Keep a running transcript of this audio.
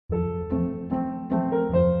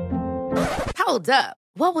Hold up.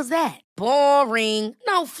 What was that? Boring.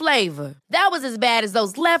 No flavor. That was as bad as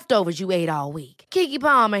those leftovers you ate all week. Keke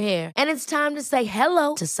Palmer here, and it's time to say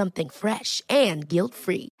hello to something fresh and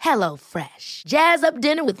guilt-free. Hello Fresh. Jazz up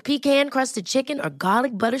dinner with pecan-crusted chicken or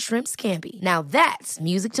garlic butter shrimp scampi. Now that's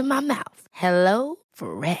music to my mouth. Hello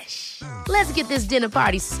Fresh. Let's get this dinner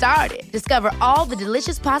party started. Discover all the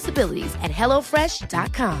delicious possibilities at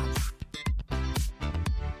hellofresh.com.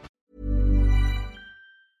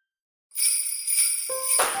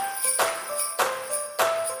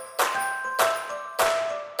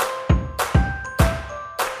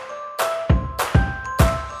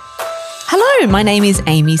 Hello, my name is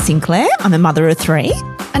Amy Sinclair. I'm a mother of 3.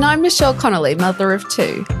 And I'm Michelle Connolly, mother of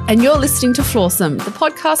 2. And you're listening to Flawsome, the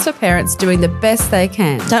podcast for parents doing the best they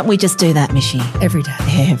can. Don't we just do that, Mishy? Every day.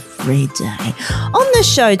 Every day. On the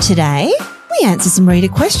show today, we answer some reader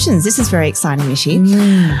questions. This is very exciting, Mishy.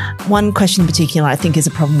 One question in particular I think is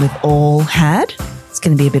a problem we've all had. It's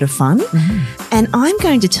going to be a bit of fun. And I'm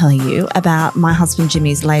going to tell you about my husband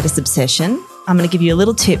Jimmy's latest obsession. I'm going to give you a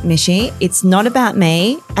little tip, Mishy. It's not about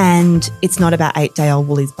me and it's not about 8-day-old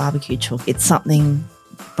Woolies barbecue chook. It's something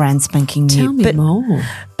brand spanking new. Tell me more.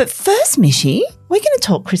 But first, Mishy, we're going to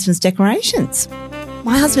talk Christmas decorations.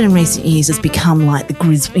 My husband in recent years has become like the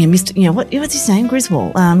Mr. What's his name?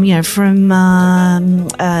 Griswold. From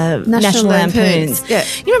National Lampoons. Yeah.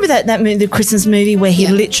 You remember the Christmas movie where he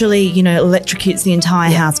literally, electrocutes the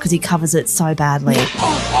entire house because he covers it so badly.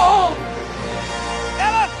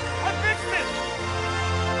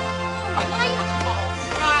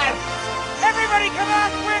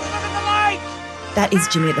 That is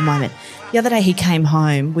Jimmy at the moment. The other day he came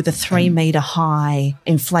home with a 3-metre high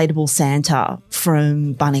inflatable Santa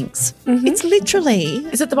from Bunnings. It's literally...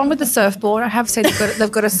 Is it the one with the surfboard? I have seen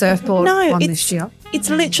they've got a surfboard one this year. It's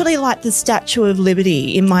literally like the Statue of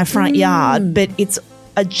Liberty in my front yard, but it's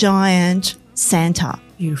a giant Santa.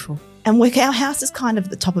 Beautiful. And our house is kind of at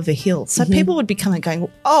the top of a hill. So people would be coming going,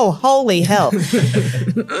 oh, holy hell.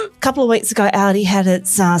 A couple of weeks ago, Aldi had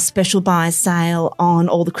its special buy sale on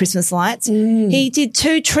all the Christmas lights. He did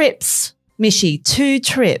 2 trips, Mishy, 2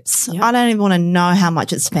 trips. Yep. I don't even want to know how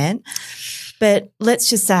much it spent. But let's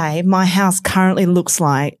just say my house currently looks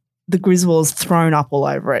like the Griswolds thrown up all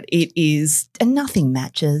over it. It is, and nothing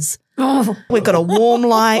matches. Oh. We've got a warm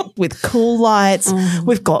light with cool lights.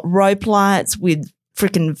 We've got rope lights with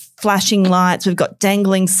freaking flashing lights. We've got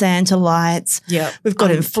dangling Santa lights. Yeah. We've got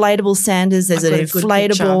inflatable Santas. There's an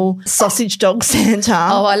inflatable sausage dog Santa.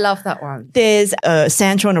 Oh, I love that one. There's a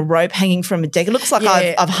Santa on a rope hanging from a deck. It looks like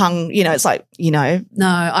I've hung, it's like, No,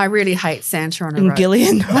 I really hate Santa on a rope. In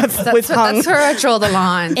Gillian, we've hung. That's where I draw the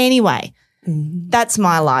line. Anyway, that's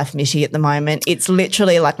my life, Mishy, at the moment. It's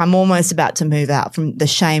literally like I'm almost about to move out from the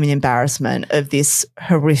shame and embarrassment of this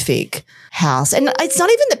horrific house. And it's not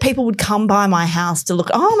even that people would come by my house to look,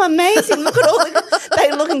 oh, I'm amazing. Look at all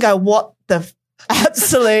they look and go, what the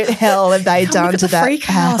absolute hell have they done to that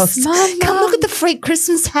house? Mom. Come look at the freak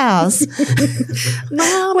Christmas house.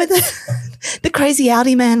 Mom, where the crazy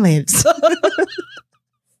Aldi man lives.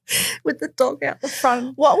 With the dog out the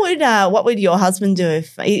front. What would your husband do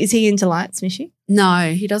is he into lights, Mishy?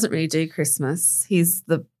 No, he doesn't really do Christmas. He's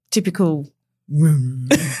the typical bloody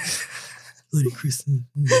Christmas.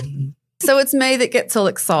 So it's me that gets all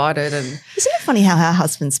excited. And isn't it funny how our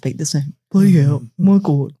husbands speak the same? Bloody hell, my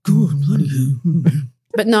God. Bloody hell.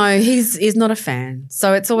 But no, he's not a fan.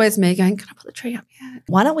 So it's always me going, can I put the tree up yet?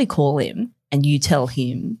 Why don't we call him and you tell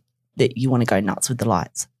him that you want to go nuts with the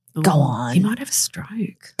lights? Ooh, go on. He might have a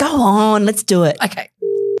stroke. Go on, let's do it. Okay.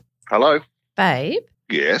 Hello. Babe.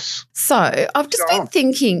 Yes. So I've just been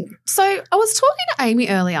thinking. So I was talking to Amy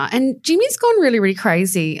earlier and Jimmy's gone really, really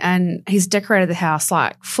crazy and he's decorated the house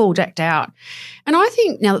like full decked out. And I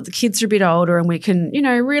think now that the kids are a bit older and we can,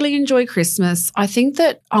 really enjoy Christmas, I think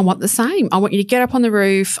that I want the same. I want you to get up on the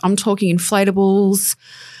roof. I'm talking inflatables,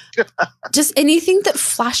 just anything that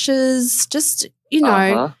flashes, just,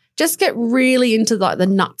 just get really into like the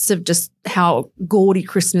nuts of just how gaudy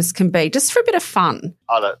Christmas can be, just for a bit of fun.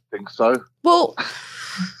 I don't think so. Well,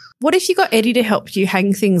 what if you got Eddie to help you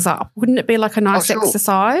hang things up? Wouldn't it be like a nice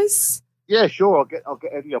exercise? Yeah, sure. I'll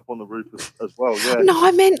get Eddie up on the roof as well. Yeah. No,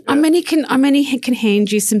 I meant he can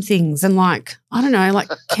hand you some things and like I don't know, like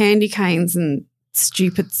candy canes and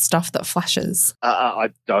stupid stuff that flashes. I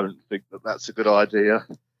don't think that's a good idea.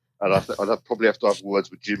 And I'd probably have to have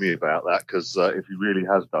words with Jimmy about that because if he really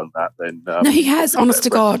has done that, then no, he has. Honest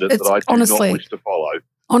to God, it's honestly not wish to follow.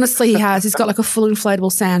 Honestly, he has. He's got like a full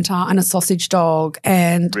inflatable Santa and a sausage dog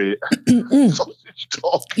and sausage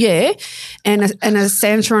dog. Yeah, and a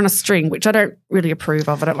Santa on a string, which I don't really approve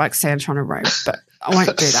of. I don't like Santa on a rope, but I won't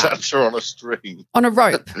do that. Santa on a string. On a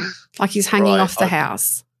rope, like he's hanging Right, off the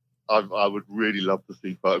house. I would really love to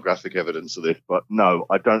see photographic evidence of this, but no,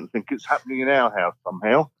 I don't think it's happening in our house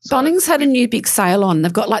somehow. So, Bunnings had a new big sale on.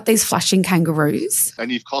 They've got like these flashing kangaroos. and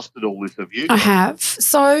you've costed all this, have you? I have.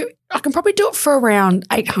 So I can probably do it for around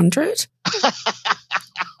 800.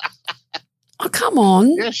 Oh, come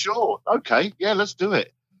on. Yeah, sure. Okay. Yeah, let's do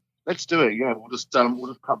it. Let's do it. Yeah, we'll just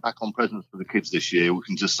cut back on presents for the kids this year. We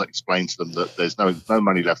can just explain to them that there's no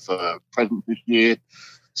money left for presents this year.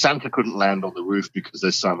 Santa couldn't land on the roof because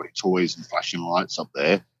there's so many toys and flashing lights up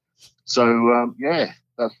there. So yeah,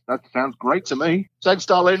 that sounds great to me. Thanks,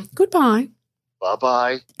 darling. Goodbye. Bye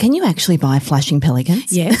bye. Can you actually buy flashing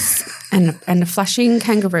pelicans? Yes. and a flashing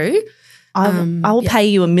kangaroo. I will pay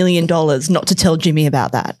you $1 million not to tell Jimmy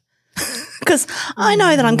about that. Because I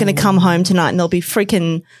know that I'm going to come home tonight and there'll be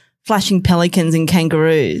freaking flashing pelicans and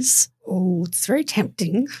kangaroos. Oh, it's very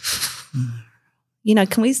tempting. You know,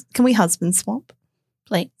 can we husband swap,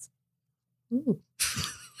 please? Ooh.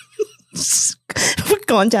 We've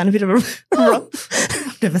gone down a bit of a road.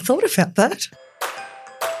 I've never thought about that.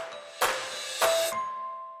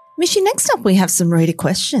 Mishy, next up we have some reader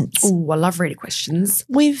questions. Oh, I love reader questions.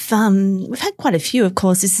 We've had quite a few. Of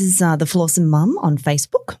course, this is the Flawsome Mum on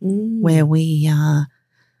Facebook, where we,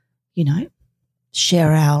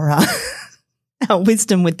 share our our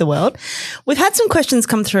wisdom with the world. We've had some questions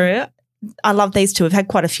come through. I love these two. We've had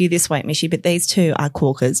quite a few this week, Mishy, but these two are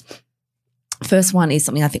corkers. First one is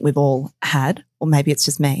something I think we've all had, or maybe it's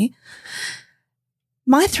just me.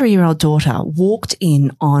 My 3-year-old daughter walked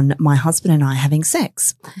in on my husband and I having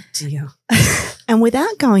sex. Oh, dear. And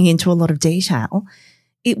without going into a lot of detail,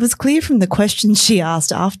 it was clear from the questions she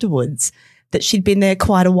asked afterwards that she'd been there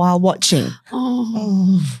quite a while watching.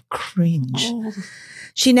 Oh, cringe. oh,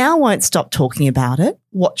 She now won't stop talking about it.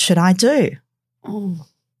 What should I do? oh.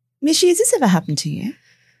 Mishy, has this ever happened to you?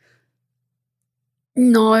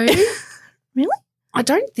 No. Really? I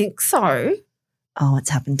don't think so. Oh, it's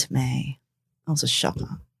happened to me. I was a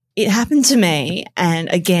shocker. It happened to me, and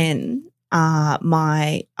again,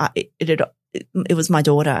 it was my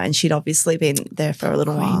daughter, and she'd obviously been there for a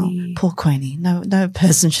little Queenie. while. Poor Queenie. No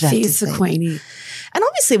person should have to She's see. the Queenie. And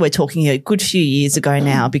obviously, we're talking a good few years ago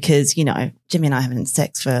now, because Jimmy and I haven't had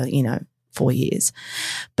sex for 4 years,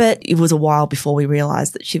 but it was a while before we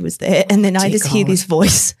realised that she was there. And then I Dear just hear God. this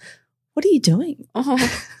voice. What are you doing?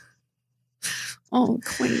 Oh,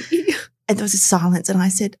 Queenie. And there was a silence, and I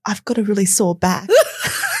said, I've got a really sore back.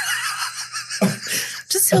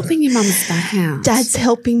 Just helping your mum's back out. Dad's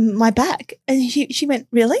helping my back. And she went,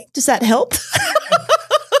 really? Does that help?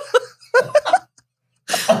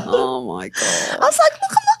 Oh, my God. I was like,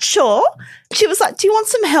 look, I'm not sure. She was like, do you want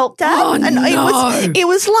some help, Dad? Oh, and no. it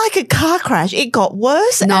was like a car crash. It got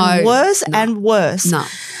worse and worse and worse. No.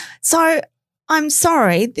 So I'm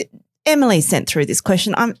sorry. Emily sent through this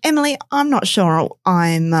question. Emily, I'm not sure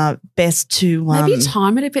I'm best to Maybe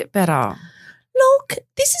time it a bit better. Look,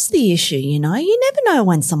 this is the issue, you never know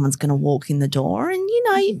when someone's going to walk in the door, and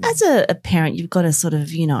as a parent, you've got to sort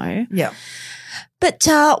of, Yeah. But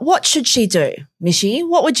what should she do, Mishy?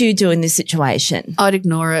 What would you do in this situation? I'd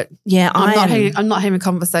ignore it. Yeah, I'm not having a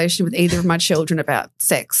conversation with either of my children about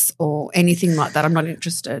sex or anything like that. I'm not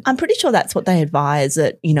interested. I'm pretty sure that's what they advise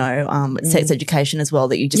at, sex education as well,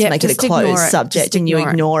 that you just make it a just ignore closed it. subject Just and you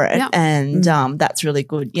ignore it. ignore it. Yeah. And that's really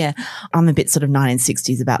good. Yeah. I'm a bit sort of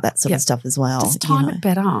 1960s about that sort of stuff as well. Just time it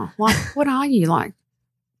better. Like, what are you, like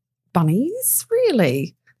bunnies?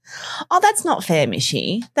 Really? Oh, that's not fair,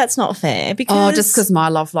 Mishy. That's not fair because Just because my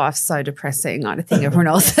love life's so depressing. I think everyone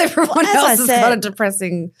else as I has said- got a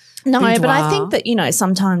depressing No, boudoir. but I think that,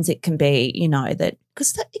 sometimes it can be, that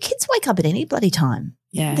because the kids wake up at any bloody time.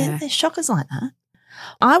 Yeah. They're shockers like that.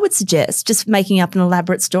 I would suggest just making up an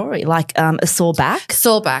elaborate story, like a sore back.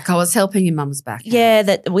 Sore back. I was helping your mum's back. Yeah,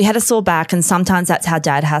 that we had a sore back, and sometimes that's how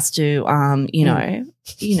Dad has to,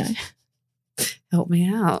 Help me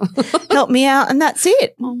out. help me out, and that's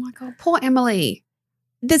it. Oh, my God. Poor Emily.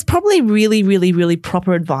 There's probably really, really, really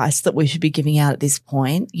proper advice that we should be giving out at this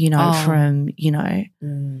point, from,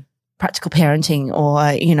 practical parenting or,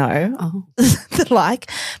 Oh. the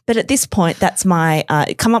like. But at this point, that's my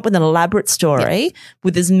come up with an elaborate story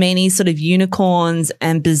with as many sort of unicorns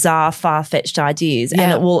and bizarre, far-fetched ideas, and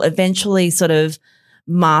Yeah. it will eventually sort of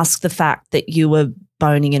mask the fact that you were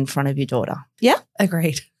boning in front of your daughter. Yeah?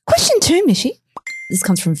 Agreed. Question 2, Mishy. This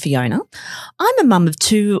comes from Fiona. I'm a mum of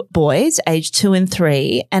 2 boys, aged 2 and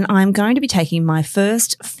 3, and I'm going to be taking my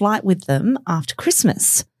first flight with them after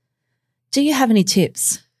Christmas. Do you have any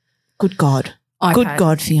tips? Good God. Okay. Good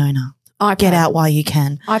God, Fiona. Get out while you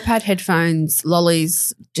can. iPad, headphones,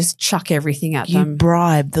 lollies, just chuck everything at You them.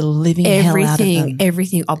 bribe the living hell out of them.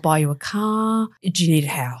 Everything. I'll buy you a car. Do you need a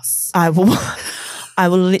house? I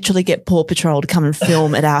will literally get Paw Patrol to come and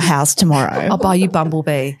film at our house tomorrow. I'll buy you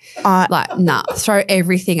Bumblebee. Throw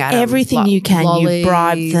everything at them. Everything Like you can. lollies. You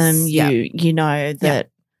bribe them. Yeah. You know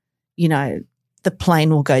that, you know, the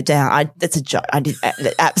plane will go down. That's a joke.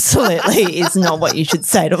 That absolutely is not what you should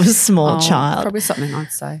say to a small child. Probably something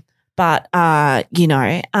I'd say. But,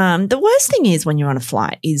 the worst thing is when you're on a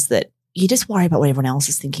flight is that you just worry about what everyone else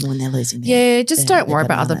is thinking when they're losing their Just don't worry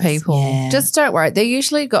about other bananas. people. Yeah. Just don't worry. They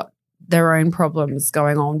usually got their own problems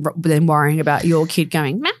going on than worrying about your kid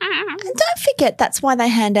going, "Mah." And don't forget that's why they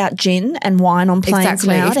hand out gin and wine on planes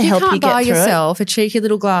now If to you help can't you get buy through yourself a cheeky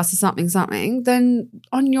little glass of something, then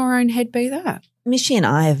on your own head be that. it. Mishy and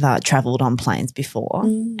I have travelled on planes before,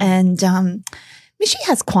 Mm. and Mishy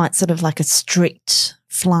has quite sort of like a strict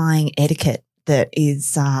flying etiquette that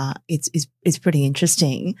is pretty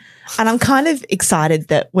interesting. And I'm kind of excited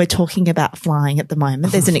that we're talking about flying at the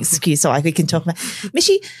moment. There's an excuse so we can talk about.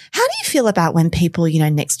 Mishy, how do you feel about when people,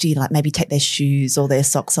 next to you, like maybe take their shoes or their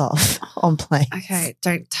socks off on planes? Okay,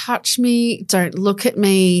 don't touch me. Don't look at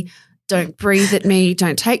me. Don't breathe at me.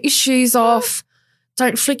 Don't take your shoes off.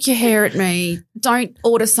 Don't flick your hair at me. Don't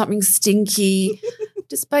order something stinky.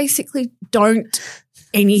 Just basically don't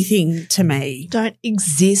anything to me. Don't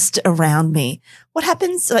exist around me. What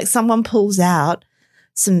happens, like someone pulls out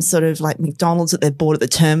some sort of like McDonald's that they bought at the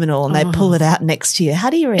terminal and they pull it out next to you. How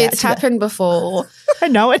do you react? It's happened before. I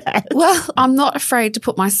know it has. Well, I'm not afraid to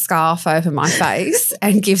put my scarf over my face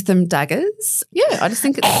and give them daggers. Yeah, I just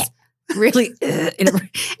think it's really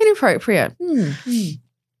inappropriate.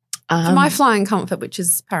 For my flying comfort, which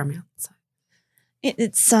is paramount. So.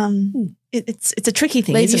 It's a tricky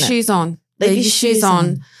thing, Leave isn't your it? shoes on. Leave your shoes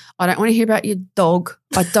on. I don't want to hear about your dog.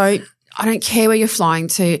 I don't care where you're flying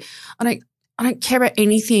to. I don't care about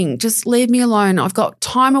anything. Just leave me alone. I've got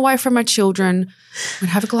time away from my children. I'm going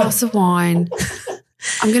to have a glass of wine.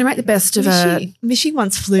 I'm going to make the best of it. Mishy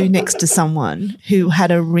once flew next to someone who had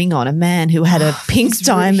a ring on, a man who had a pink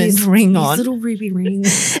diamond ring on. His little ruby ring.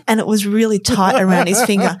 And it was really tight around his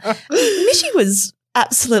finger. Mishy was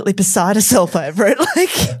absolutely beside herself over it.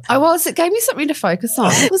 I was. It gave me something to focus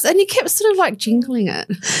on. And you kept sort of like jingling it.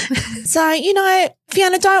 So,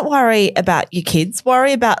 Fiona, don't worry about your kids.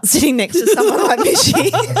 Worry about sitting next to someone like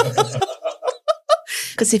Mishy.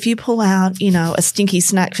 Because if you pull out, a stinky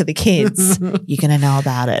snack for the kids, you're going to know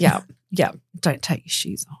about it. Yeah. Don't take your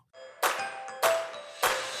shoes off.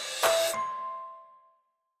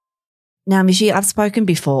 Now, Mishy, I've spoken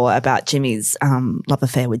before about Jimmy's love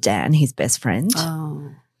affair with Dan, his best friend.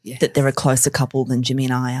 Oh, yeah. That they're a closer couple than Jimmy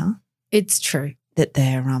and I are. It's true. That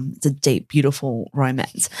they're it's a deep, beautiful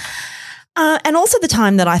romance. And also the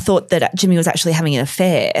time that I thought that Jimmy was actually having an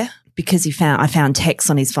affair because I found texts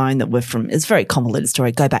on his phone that were it's a very convoluted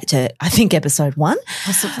story. Go back to, I think, episode 1.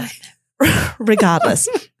 Possibly. Regardless.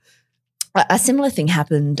 A similar thing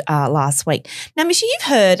happened last week. Now, Mishy, you've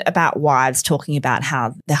heard about wives talking about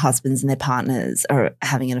how their husbands and their partners are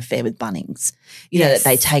having an affair with Bunnings. That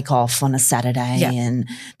they take off on a Saturday and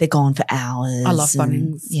they're gone for hours. I love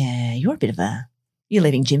Bunnings. Yeah, you're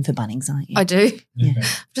leaving gym for Bunnings, aren't you? I do. Yeah.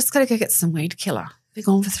 I've just got to go get some weed killer. Be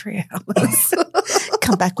gone for 3 hours.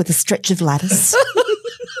 Come back with a stretch of lattice.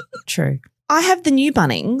 True. I have the new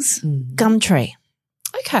Bunnings Gumtree.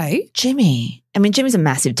 Okay. Jimmy's a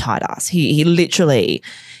massive tight ass. He literally,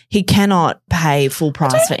 he cannot pay full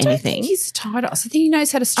price for anything. I don't think he's a tight ass. I think he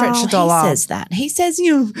knows how to stretch a dollar. He says that. He says,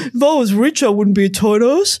 if I was rich, I wouldn't be a tight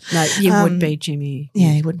ass. No, you would be, Jimmy.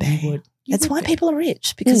 Yeah, he would be. You would. That's why people are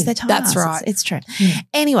rich, because they're tight That's asses. right. It's true.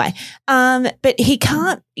 Anyway, but he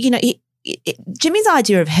can't, Jimmy's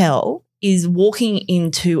idea of hell is walking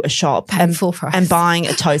into a shop and full price and buying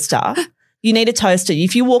a toaster. You need a toaster.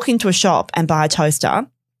 If you walk into a shop and buy a toaster,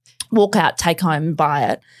 walk out, take home and buy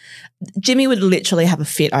it, Jimmy would literally have a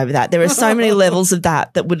fit over that. There are so many levels of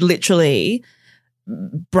that would literally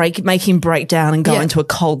make him break down and go into a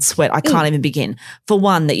cold sweat. I can't even begin. For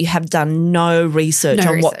one, that you have done no research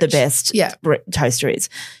on what the best toaster is.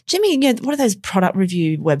 Jimmy, what are those product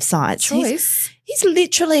review websites? Choice. He's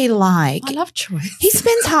literally like, I love Choice. He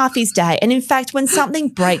spends half his day. And in fact, when something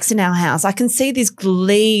breaks in our house, I can see this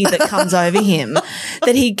glee that comes over him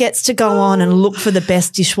that he gets to go on and look for the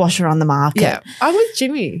best dishwasher on the market. Yeah, I'm with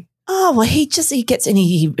Jimmy. Oh, well, he gets in,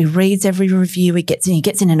 he reads every review, he gets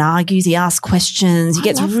in and argues, he asks questions, he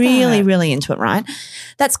gets really, really into it, right?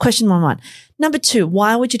 That's question number 1. Number 2,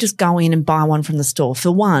 why would you just go in and buy one from the store? For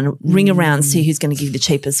one, ring around, see who's going to give you the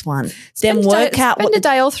cheapest one. Then work out spend a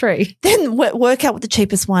day or 3. Then work out what the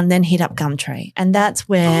cheapest one, then hit up Gumtree. And that's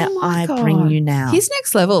where I bring you now. He's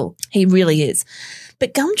next level. He really is.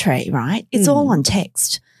 But Gumtree, right, it's all on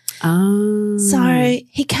text. Oh. So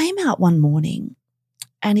he came out one morning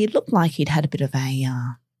and he looked like he'd had a bit of a,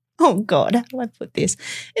 oh God, how do I put this?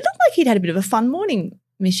 It looked like he'd had a bit of a fun morning,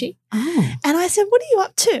 Mishy. Oh. And I said, what are you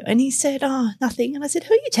up to? And he said, oh, nothing. And I said,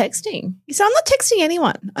 who are you texting? He said, I'm not texting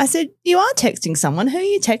anyone. I said, you are texting someone. Who are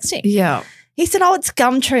you texting? Yeah. He said, oh, it's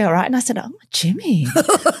Gumtree, all right. And I said, oh, Jimmy.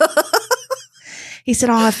 He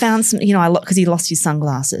said, oh, I found some, because he lost his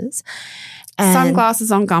sunglasses. And,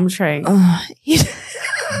 Sunglasses on Gumtree. Oh,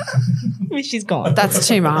 Mishy's gone. That's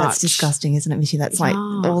too much. That's disgusting, isn't it, Mishy? That's like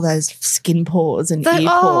all those skin pores and ear pores.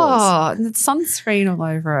 Oh, and it's sunscreen all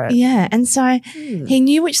over it. Yeah. And so he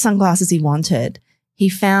knew which sunglasses he wanted. He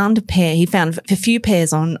found a pair. He found a few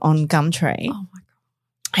pairs on Gumtree. Oh, my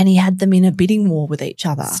God. And he had them in a bidding war with each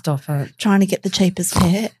other. Stop it. Trying to get the cheapest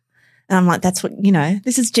pair. And I'm like, that's what,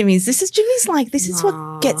 this is Jimmy's like, this is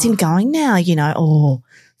what gets him going now,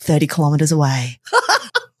 30 kilometres away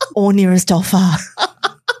or nearest offer.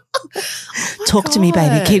 Talk to me,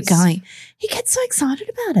 baby. Keep going. He gets so excited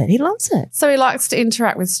about it. He loves it. So he likes to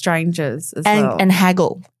interact with strangers as well. And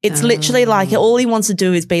haggle. It's literally like all he wants to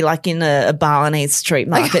do is be like in a Balinese street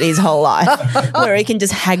market his whole life where he can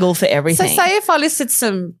just haggle for everything. So say if I listed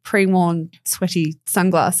some pre-worn sweaty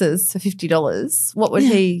sunglasses for $50, what would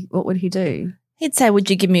he do? He'd say, would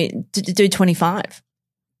you give me do 25?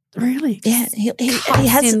 Really? Yeah, he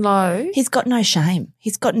has low. He's got no shame.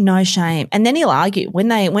 He's got no shame, and then he'll argue when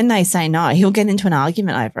they say no. He'll get into an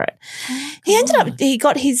argument over it. He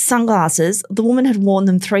got his sunglasses. The woman had worn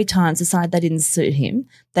them 3 times. Decided they didn't suit him.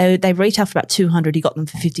 They retail for about $200. He got them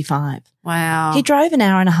for $55. Wow. He drove an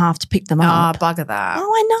hour and a half to pick them up. Oh, bugger that. Oh,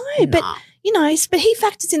 I know, but but he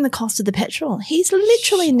factors in the cost of the petrol. He's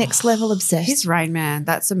literally next level obsessed. He's Rain Man.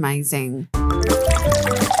 That's amazing.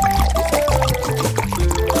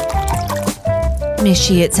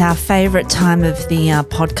 Mishy, it's our favourite time of the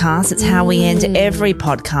podcast. It's how we end every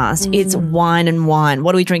podcast. It's wine and wine.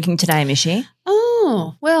 What are we drinking today, Mishy?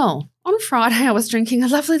 Oh, well, on Friday I was drinking a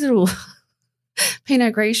lovely little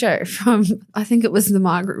Pinot Grigio from, I think it was the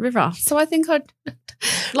Margaret River. So I think I'd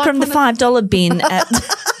like from the $5 bin at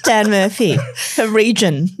Dan Murphy, a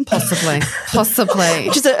region. Possibly.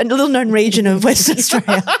 Which is a little known region of Western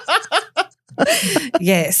Australia.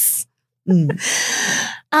 Yes.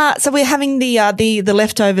 So we're having the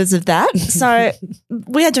leftovers of that. So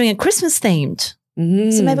we are doing a Christmas themed.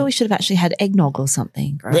 So maybe we should have actually had eggnog or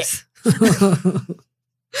something. Gross.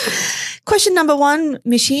 Question number 1,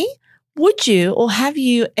 Mishy. Would you or have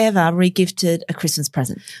you ever regifted a Christmas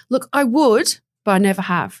present? Look, I would, but I never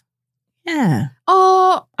have. Yeah.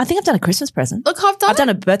 Oh, I think I've done a Christmas present. look, I've done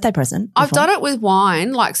a birthday present. I've done it with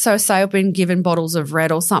wine. Like, so say I've been given bottles of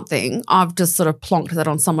red or something. I've just sort of plonked that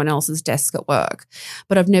on someone else's desk at work.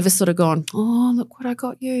 But I've never sort of gone, oh, look what I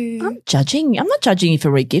got you. I'm not judging you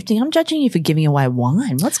for regifting. I'm judging you for giving away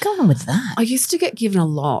wine. What's going on with that? I used to get given a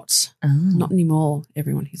lot. Not anymore,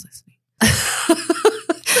 everyone who's listening.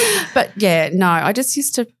 But yeah, no, I just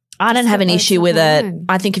used to. I don't have an issue with it.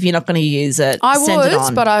 I think if you're not going to use it, send it on. I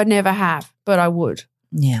would, but I never have. But I would.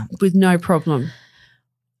 Yeah. With no problem.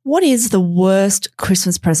 What is the worst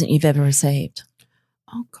Christmas present you've ever received?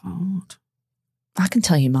 Oh, God. I can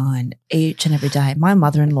tell you mine each and every day. My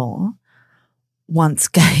mother-in-law once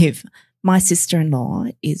gave – my sister-in-law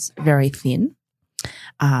is very thin,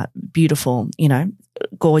 beautiful,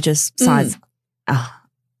 gorgeous, size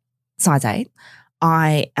 8.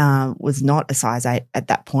 I was not a size 8 at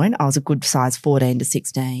that point. I was a good size 14 to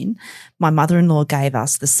 16. My mother-in-law gave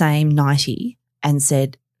us the same nightie and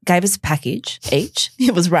gave us a package each.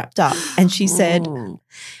 It was wrapped up. And she said,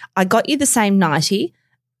 I got you the same nightie.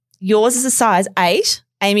 Yours is a size 8.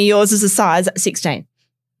 Amy, yours is a size 16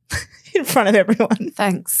 in front of everyone.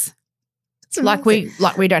 Thanks. Like we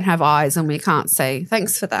don't have eyes and we can't see.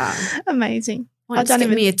 Thanks for that. Amazing. Why don't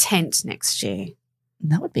give me a tent next year?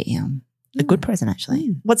 That would be a good present,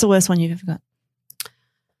 actually. What's the worst one you've ever got?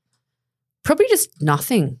 Probably just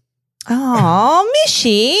nothing. Oh,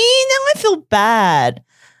 Mishy, now I feel bad.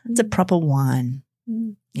 It's a proper wine.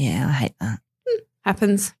 Yeah, I hate that.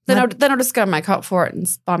 Happens. Then I'll just go and make up for it and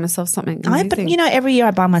buy myself something amazing. But every year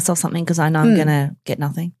I buy myself something because I know I'm going to get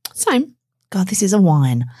nothing. Same. God, this is a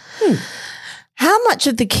wine. How much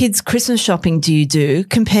of the kids' Christmas shopping do you do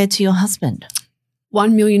compared to your husband?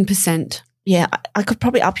 1,000,000%. Yeah, I could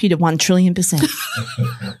probably up you to 1 trillion%.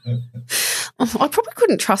 I probably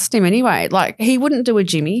couldn't trust him anyway. Like, he wouldn't do a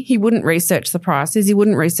Jimmy. He wouldn't research the prices. He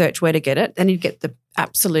wouldn't research where to get it. Then he'd get the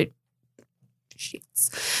absolute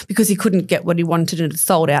shits because he couldn't get what he wanted and it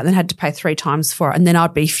sold out and then had to pay 3 times for it. And then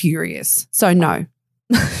I'd be furious. So, no.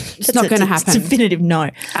 It's not going to happen. It's a definitive no.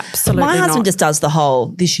 Absolutely My husband not. just does the whole,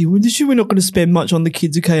 this year we're not going to spend much on the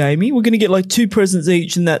kids, okay, Amy? We're going to get like 2 presents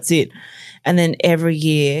each and that's it. And then every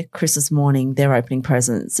year, Christmas morning, they're opening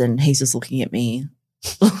presents and he's just looking at me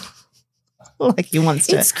like he wants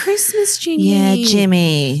to. It's Christmas, Jimmy. Yeah,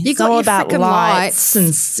 Jimmy. You It's got all your about frickin' lights and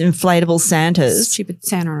inflatable Santas. Stupid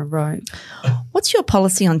Santa on a rope. What's your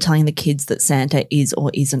policy on telling the kids that Santa is or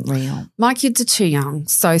isn't real? My kids are too young,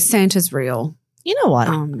 so Santa's real. You know what?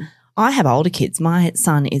 I have older kids. My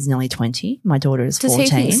son is nearly 20. My daughter is 14. Does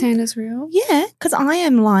he think Santa's real? Yeah, because I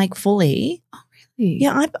am like fully.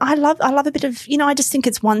 Yeah, I love a bit of, I just think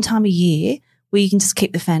it's one time a year where you can just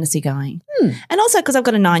keep the fantasy going. And also because I've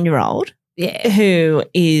got a 9-year-old who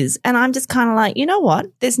is, and I'm just kind of like, you know what?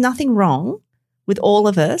 There's nothing wrong with all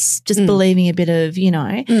of us just believing a bit of,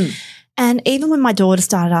 And even when my daughter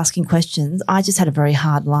started asking questions, I just had a very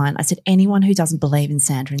hard line. I said, anyone who doesn't believe in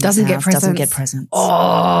Santa in this doesn't house get doesn't get presents. Oh,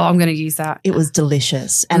 I'm going to use that. It was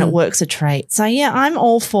delicious and it works a treat. So, yeah, I'm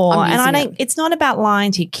all for, it's not about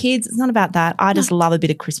lying to your kids. It's not about that. I just love a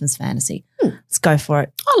bit of Christmas fantasy. Let's go for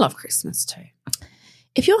it. I love Christmas too.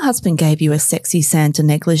 If your husband gave you a sexy Santa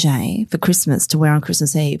negligee for Christmas to wear on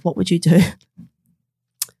Christmas Eve, what would you do?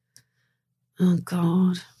 Oh,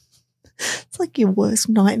 God. It's like your worst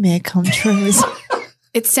nightmare come true.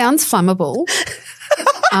 It sounds flammable.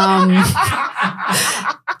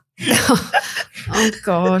 Oh,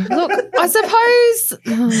 God. Look, I suppose,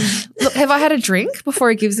 have I had a drink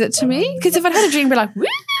before he gives it to me? Because if I'd had a drink, I'd be like, woo!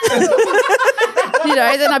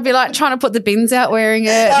 Then I'd be like trying to put the bins out wearing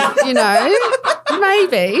it,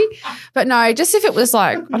 maybe. But no, just if it was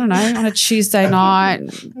like, I don't know, on a Tuesday night,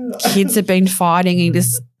 kids have been fighting and he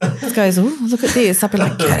just goes, oh, look at this. I'd be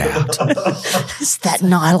like, get out. Is that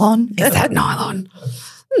nylon? Is that nylon?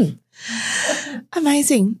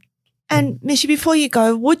 Amazing. And Mishy, before you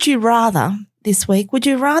go, would you rather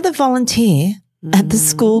volunteer at the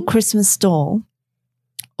school Christmas stall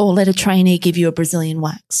or let a trainee give you a Brazilian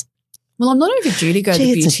wax? Well, I'm not overdue to go to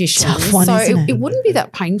the beautician, tough one, so isn't it wouldn't be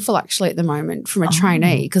that painful actually at the moment from a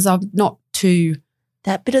trainee because I'm not too.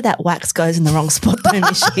 That bit of that wax goes in the wrong spot, though,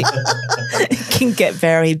 Mishy. It can get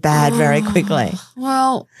very bad very quickly.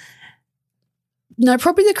 Well, no,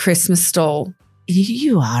 probably the Christmas stall.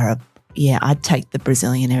 You are I'd take the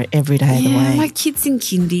Brazilian every day of the way. My kid's in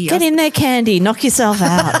kindy. Get in there, Candy. Knock yourself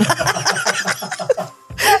out.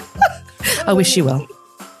 I wish you well.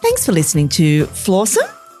 Thanks for listening to Flawsome.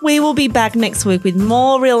 We will be back next week with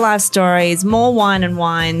more real life stories, more wine and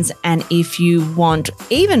wines. And if you want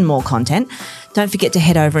even more content, don't forget to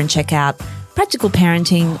head over and check out Practical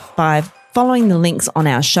Parenting by following the links on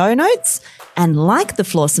our show notes and like the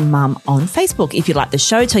Flawsome Mum on Facebook. If you like the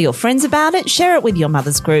show, tell your friends about it, share it with your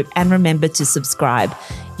mother's group, and remember to subscribe.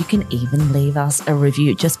 You can even leave us a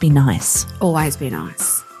review. Just be nice. Always be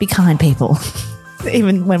nice. Be kind, people,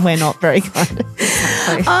 even when we're not very kind.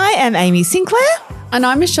 Exactly. I am Amy Sinclair. And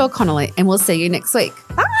I'm Michelle Connolly, and we'll see you next week.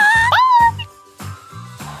 Bye.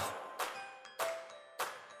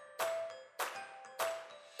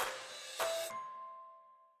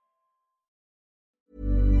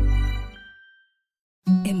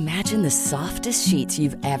 Imagine the softest sheets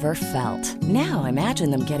you've ever felt. Now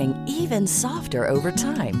imagine them getting even softer over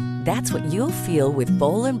time. That's what you'll feel with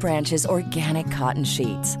Boll & Branch's organic cotton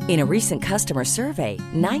sheets. In a recent customer survey,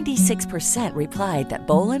 96% replied that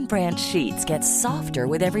Boll & Branch sheets get softer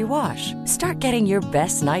with every wash. Start getting your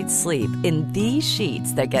best night's sleep in these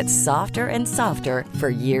sheets that get softer and softer for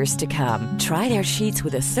years to come. Try their sheets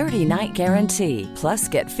with a 30-night guarantee. Plus,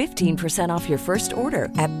 get 15% off your first order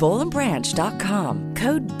at bollandbranch.com.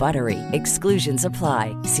 Code BUTTERY. Exclusions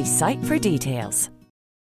apply. See site for details.